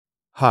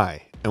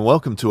Hi, and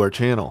welcome to our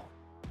channel.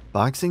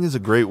 Boxing is a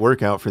great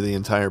workout for the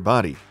entire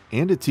body,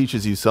 and it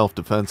teaches you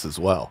self-defense as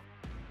well.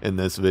 In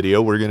this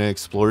video, we're going to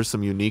explore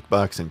some unique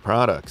boxing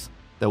products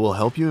that will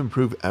help you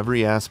improve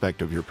every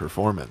aspect of your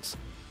performance,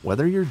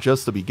 whether you're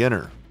just a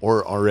beginner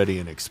or already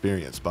an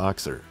experienced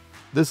boxer.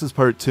 This is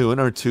part 2 in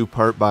our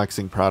 2-part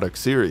boxing product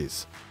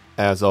series.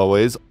 As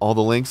always, all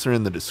the links are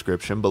in the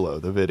description below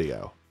the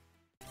video.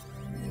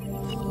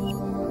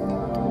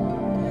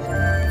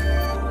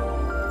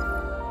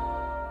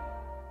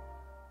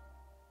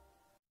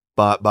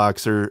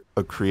 BotBoxer,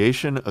 a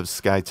creation of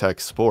SkyTech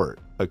Sport,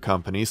 a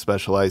company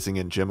specializing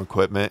in gym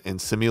equipment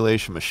and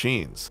simulation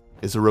machines,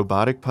 is a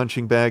robotic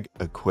punching bag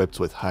equipped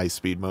with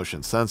high-speed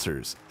motion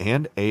sensors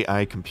and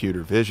AI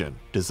computer vision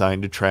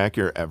designed to track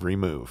your every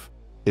move.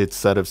 Its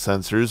set of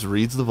sensors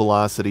reads the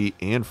velocity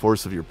and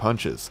force of your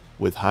punches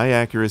with high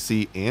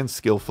accuracy and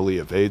skillfully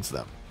evades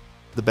them.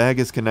 The bag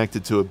is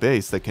connected to a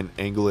base that can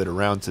angle it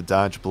around to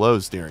dodge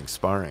blows during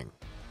sparring.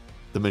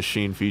 The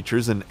machine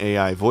features an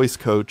AI voice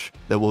coach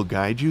that will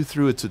guide you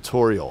through a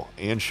tutorial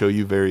and show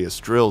you various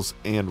drills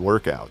and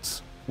workouts.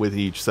 With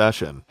each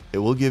session, it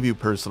will give you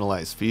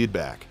personalized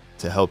feedback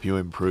to help you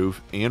improve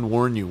and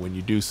warn you when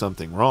you do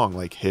something wrong,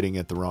 like hitting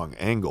at the wrong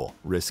angle,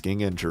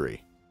 risking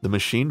injury. The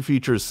machine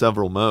features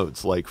several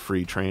modes like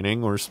free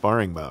training or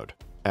sparring mode,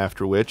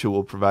 after which it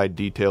will provide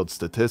detailed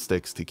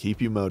statistics to keep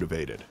you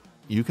motivated.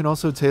 You can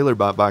also tailor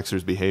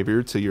BotBoxer's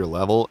behavior to your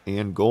level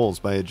and goals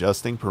by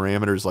adjusting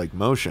parameters like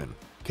motion,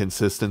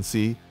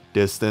 consistency,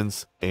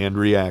 distance, and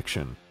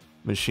reaction.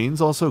 Machines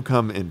also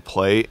come in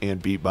Play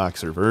and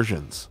BeatBoxer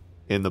versions.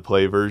 In the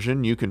Play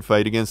version, you can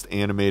fight against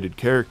animated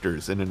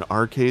characters in an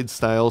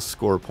arcade-style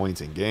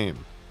score-pointing game.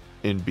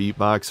 In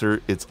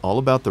BeatBoxer, it's all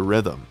about the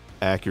rhythm,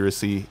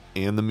 accuracy,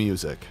 and the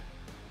music.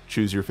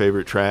 Choose your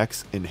favorite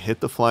tracks and hit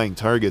the flying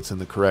targets in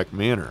the correct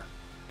manner,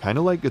 kinda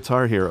like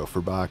Guitar Hero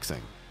for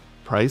boxing.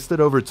 Priced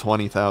at over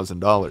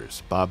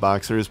 $20,000,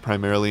 BotBoxer is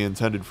primarily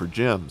intended for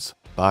gyms,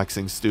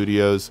 boxing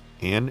studios,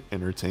 and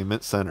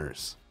entertainment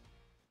centers.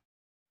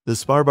 The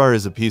spar bar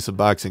is a piece of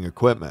boxing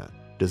equipment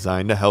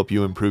designed to help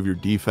you improve your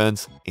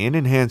defense and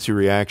enhance your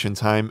reaction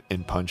time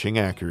and punching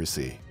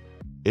accuracy.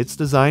 It's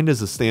designed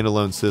as a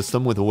standalone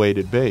system with a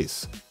weighted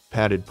base,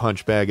 padded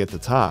punch bag at the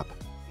top,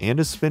 and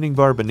a spinning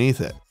bar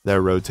beneath it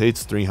that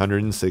rotates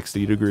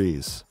 360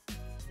 degrees.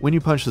 When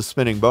you punch the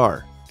spinning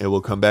bar, it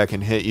will come back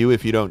and hit you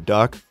if you don't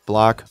duck,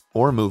 block,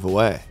 or move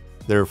away.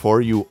 Therefore,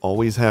 you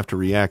always have to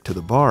react to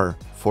the bar,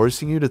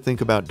 forcing you to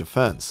think about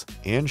defense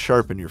and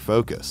sharpen your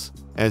focus.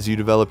 As you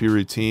develop your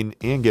routine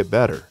and get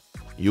better,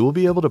 you will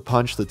be able to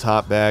punch the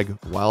top bag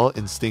while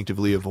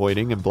instinctively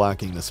avoiding and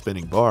blocking the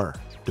spinning bar.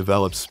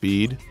 Develop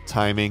speed,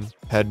 timing,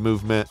 head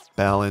movement,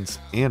 balance,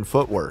 and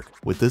footwork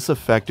with this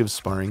effective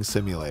sparring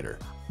simulator.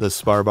 The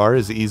spar bar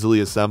is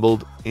easily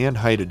assembled and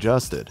height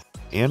adjusted,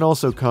 and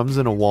also comes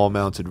in a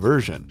wall-mounted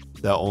version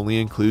that only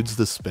includes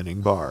the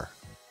spinning bar.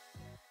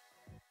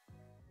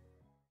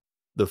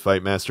 The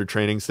FightMaster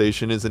training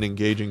station is an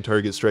engaging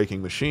target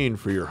striking machine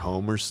for your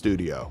home or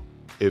studio.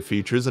 It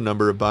features a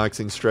number of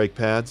boxing strike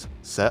pads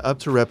set up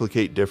to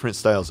replicate different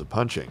styles of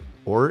punching,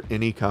 or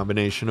any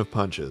combination of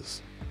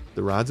punches.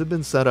 The rods have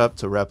been set up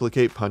to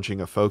replicate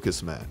punching a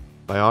focus mat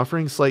by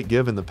offering slight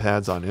give in the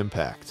pads on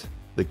impact.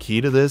 The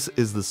key to this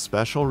is the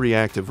special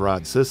reactive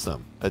rod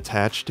system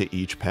attached to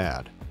each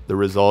pad. The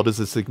result is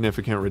a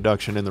significant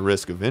reduction in the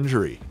risk of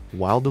injury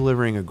while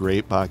delivering a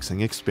great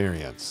boxing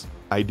experience.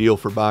 Ideal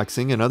for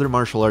boxing and other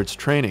martial arts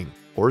training,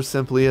 or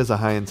simply as a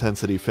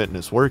high-intensity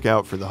fitness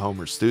workout for the home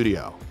or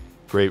studio.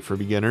 Great for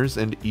beginners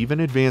and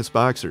even advanced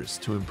boxers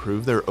to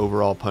improve their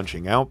overall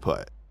punching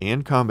output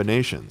and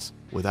combinations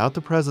without the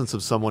presence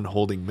of someone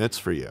holding mitts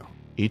for you.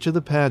 Each of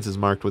the pads is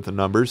marked with a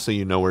number so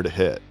you know where to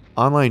hit.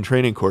 Online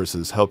training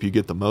courses help you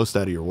get the most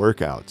out of your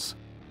workouts.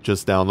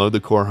 Just download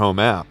the Core Home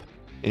app,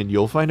 and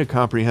you'll find a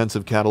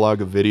comprehensive catalog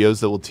of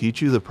videos that will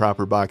teach you the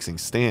proper boxing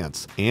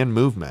stance and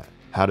movement,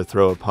 how to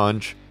throw a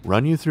punch,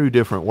 run you through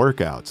different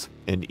workouts,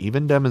 and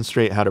even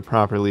demonstrate how to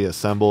properly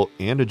assemble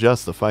and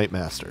adjust the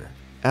FightMaster.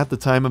 At the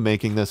time of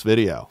making this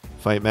video,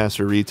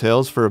 FightMaster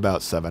retails for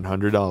about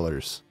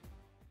 $700.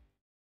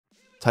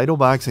 Title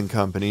Boxing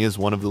Company is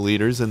one of the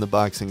leaders in the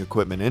boxing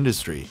equipment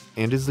industry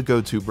and is the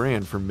go-to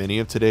brand for many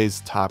of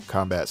today's top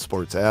combat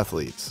sports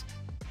athletes.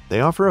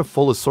 They offer a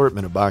full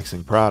assortment of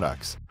boxing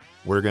products.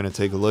 We're going to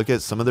take a look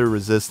at some of their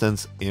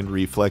resistance and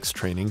reflex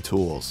training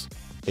tools.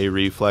 A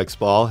reflex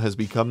ball has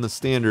become the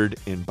standard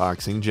in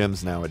boxing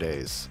gyms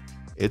nowadays.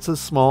 It's a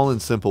small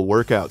and simple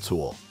workout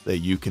tool that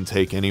you can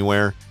take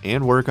anywhere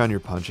and work on your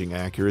punching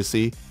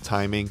accuracy,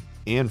 timing,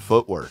 and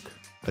footwork.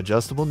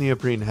 Adjustable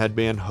neoprene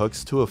headband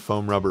hooks to a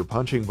foam rubber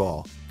punching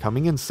ball,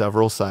 coming in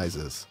several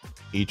sizes.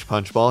 Each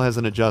punch ball has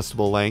an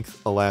adjustable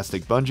length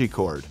elastic bungee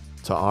cord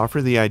to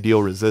offer the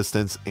ideal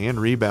resistance and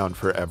rebound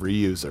for every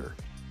user.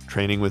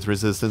 Training with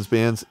resistance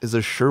bands is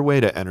a sure way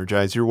to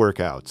energize your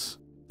workouts.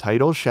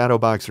 Title Shadow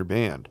Boxer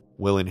Band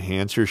will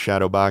enhance your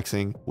shadow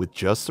boxing with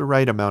just the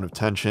right amount of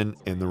tension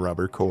in the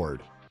rubber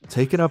cord.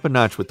 Take it up a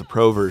notch with the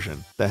Pro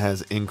version that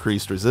has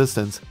increased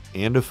resistance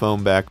and a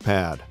foam back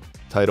pad.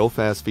 Tidal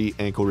Fast Feet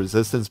ankle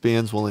resistance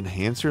bands will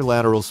enhance your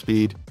lateral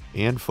speed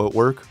and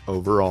footwork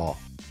overall.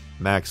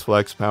 Max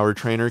Flex Power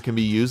Trainer can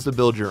be used to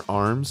build your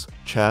arms,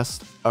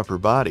 chest, upper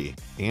body,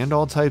 and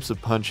all types of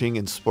punching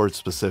and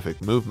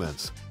sport-specific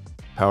movements.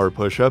 Power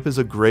Push-Up is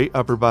a great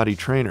upper body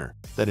trainer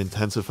that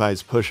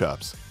intensifies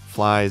push-ups,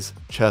 flies,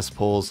 chest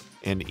pulls,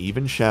 and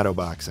even shadow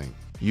boxing.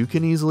 You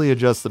can easily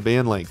adjust the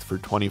band length for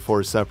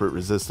 24 separate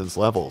resistance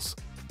levels.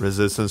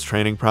 Resistance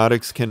training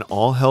products can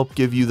all help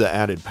give you the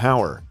added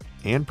power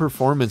and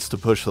performance to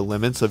push the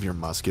limits of your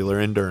muscular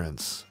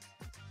endurance.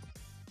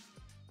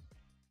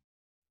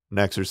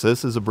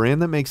 Nexersis is a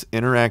brand that makes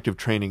interactive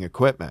training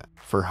equipment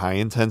for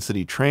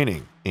high-intensity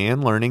training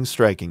and learning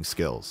striking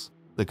skills.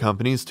 The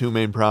company's two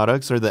main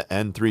products are the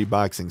N3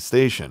 Boxing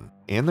Station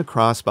and the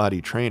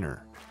Crossbody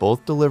Trainer,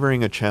 both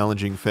delivering a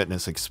challenging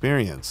fitness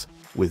experience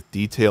with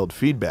detailed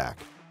feedback,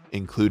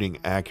 including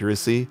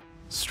accuracy,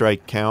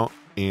 strike count,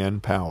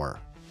 and power.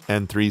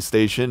 N3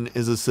 Station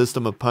is a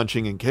system of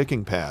punching and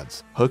kicking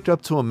pads hooked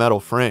up to a metal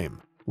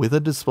frame with a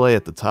display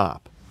at the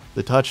top.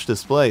 The touch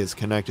display is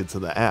connected to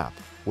the app,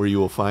 where you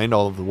will find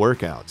all of the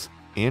workouts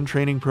and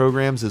training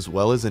programs as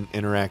well as an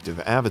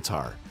interactive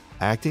avatar,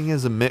 acting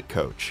as a mitt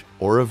coach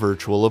or a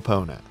virtual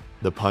opponent.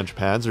 The punch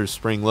pads are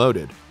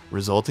spring-loaded,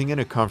 resulting in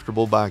a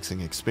comfortable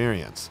boxing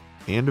experience,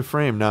 and a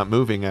frame not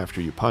moving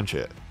after you punch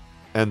it.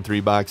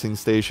 N3 Boxing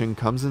Station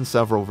comes in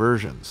several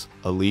versions: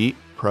 Elite,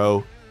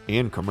 Pro,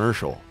 and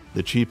Commercial,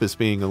 the cheapest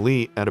being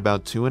Elite at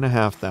about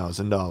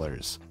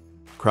 $2,500.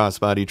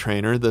 Crossbody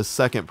Trainer, the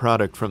second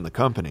product from the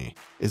company,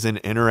 is an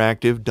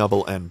interactive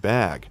double-end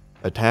bag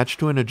attached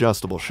to an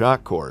adjustable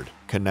shock cord,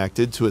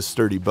 connected to a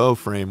sturdy bow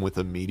frame with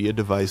a media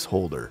device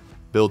holder.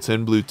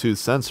 Built-in Bluetooth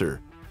sensor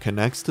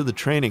connects to the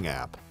training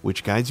app,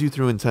 which guides you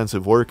through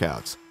intensive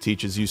workouts,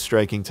 teaches you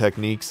striking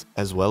techniques,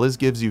 as well as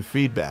gives you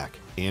feedback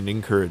and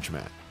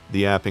encouragement.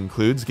 The app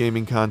includes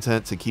gaming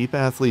content to keep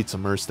athletes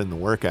immersed in the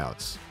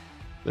workouts.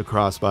 The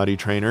Crossbody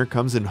Trainer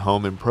comes in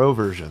home and pro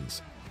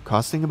versions,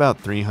 costing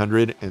about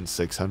 $300 and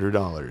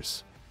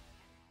 $600.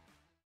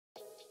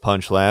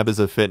 Punch Lab is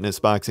a fitness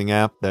boxing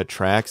app that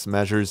tracks,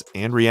 measures,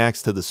 and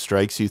reacts to the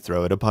strikes you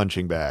throw at a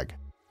punching bag.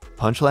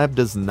 Punch Lab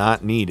does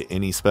not need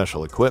any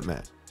special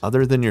equipment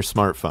other than your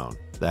smartphone.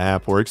 The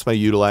app works by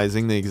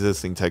utilizing the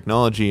existing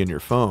technology in your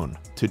phone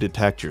to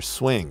detect your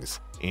swings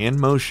and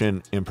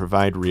motion and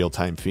provide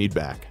real-time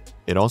feedback.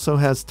 It also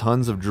has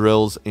tons of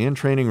drills and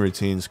training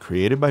routines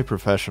created by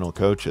professional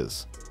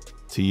coaches.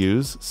 To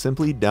use,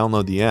 simply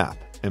download the app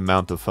and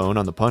mount the phone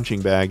on the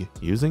punching bag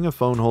using a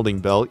phone holding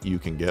belt you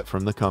can get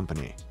from the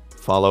company.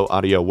 Follow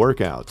audio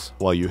workouts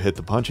while you hit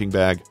the punching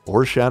bag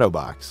or shadow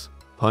box.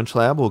 Punch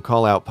Lab will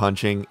call out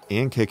punching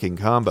and kicking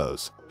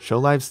combos, show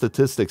live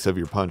statistics of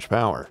your punch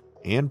power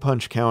and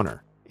punch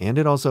counter, and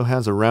it also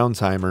has a round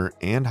timer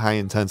and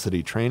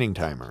high-intensity training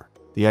timer.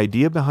 The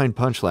idea behind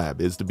Punch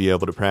Lab is to be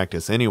able to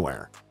practice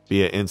anywhere,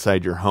 be it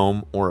inside your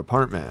home or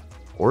apartment,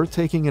 or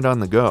taking it on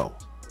the go.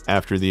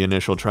 After the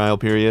initial trial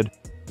period,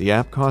 the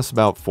app costs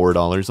about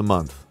 $4 a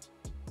month.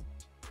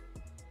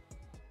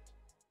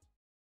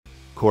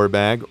 Core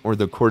Bag, or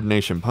the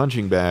Coordination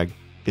Punching Bag,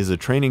 is a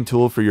training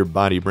tool for your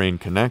body-brain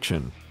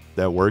connection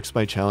that works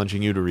by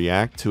challenging you to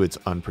react to its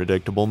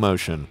unpredictable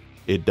motion.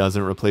 It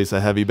doesn't replace a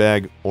heavy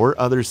bag or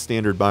other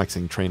standard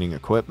boxing training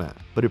equipment,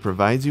 but it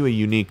provides you a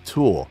unique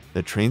tool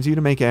that trains you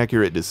to make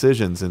accurate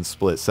decisions in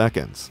split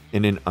seconds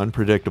in an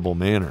unpredictable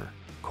manner.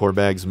 Core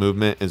Bag's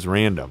movement is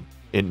random.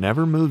 It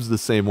never moves the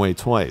same way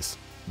twice,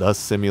 thus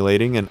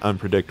simulating an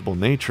unpredictable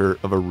nature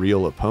of a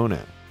real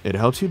opponent. It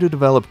helps you to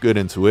develop good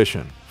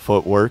intuition,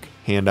 footwork,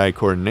 hand-eye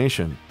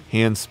coordination,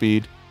 hand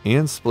speed,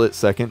 and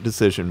split-second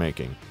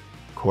decision-making.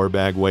 Core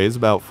Bag weighs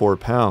about 4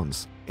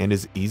 pounds and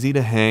is easy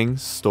to hang,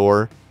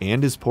 store,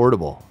 and is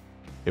portable.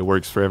 It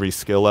works for every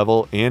skill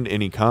level and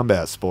any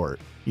combat sport.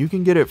 You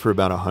can get it for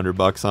about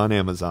 $100 on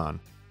Amazon.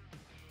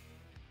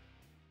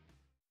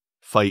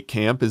 Fight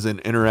Camp is an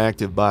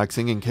interactive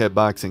boxing and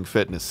kickboxing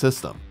fitness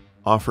system,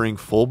 offering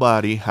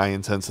full-body,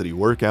 high-intensity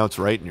workouts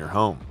right in your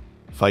home.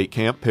 Fight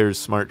Camp pairs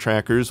smart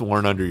trackers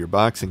worn under your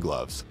boxing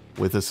gloves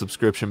with a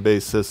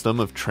subscription-based system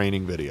of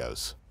training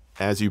videos.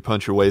 As you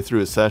punch your way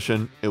through a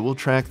session, it will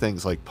track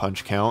things like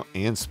punch count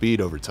and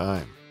speed over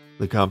time.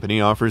 The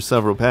company offers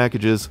several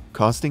packages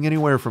costing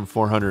anywhere from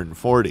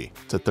 $440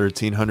 to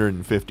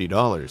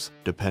 $1,350,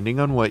 depending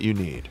on what you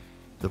need.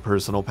 The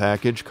personal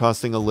package,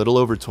 costing a little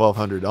over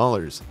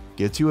 $1,200,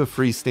 gets you a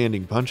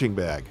freestanding punching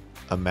bag,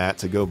 a mat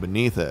to go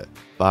beneath it,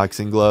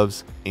 boxing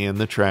gloves, and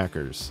the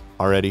trackers.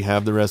 Already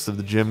have the rest of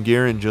the gym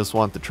gear and just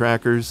want the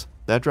trackers?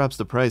 That drops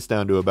the price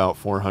down to about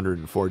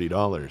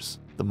 $440.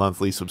 The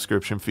monthly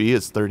subscription fee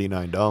is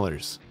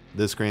 $39.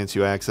 This grants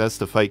you access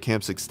to Fight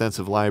Camp's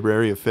extensive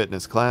library of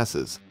fitness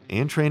classes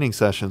and training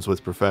sessions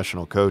with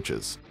professional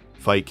coaches.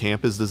 Fight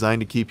Camp is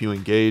designed to keep you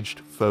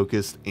engaged,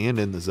 focused, and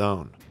in the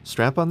zone.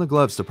 Strap on the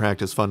gloves to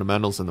practice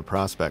fundamentals in the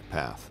prospect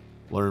path.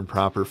 Learn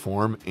proper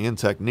form and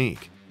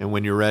technique, and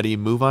when you're ready,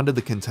 move on to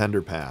the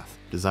contender path,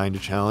 designed to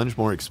challenge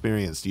more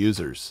experienced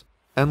users.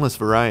 Endless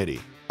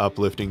variety,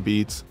 uplifting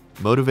beats,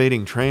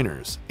 Motivating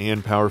trainers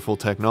and powerful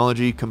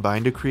technology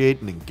combine to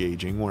create an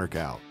engaging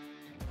workout.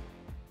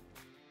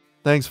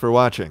 Thanks for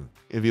watching.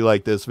 If you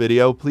like this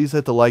video, please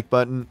hit the like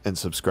button and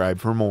subscribe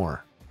for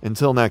more.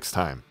 Until next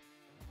time.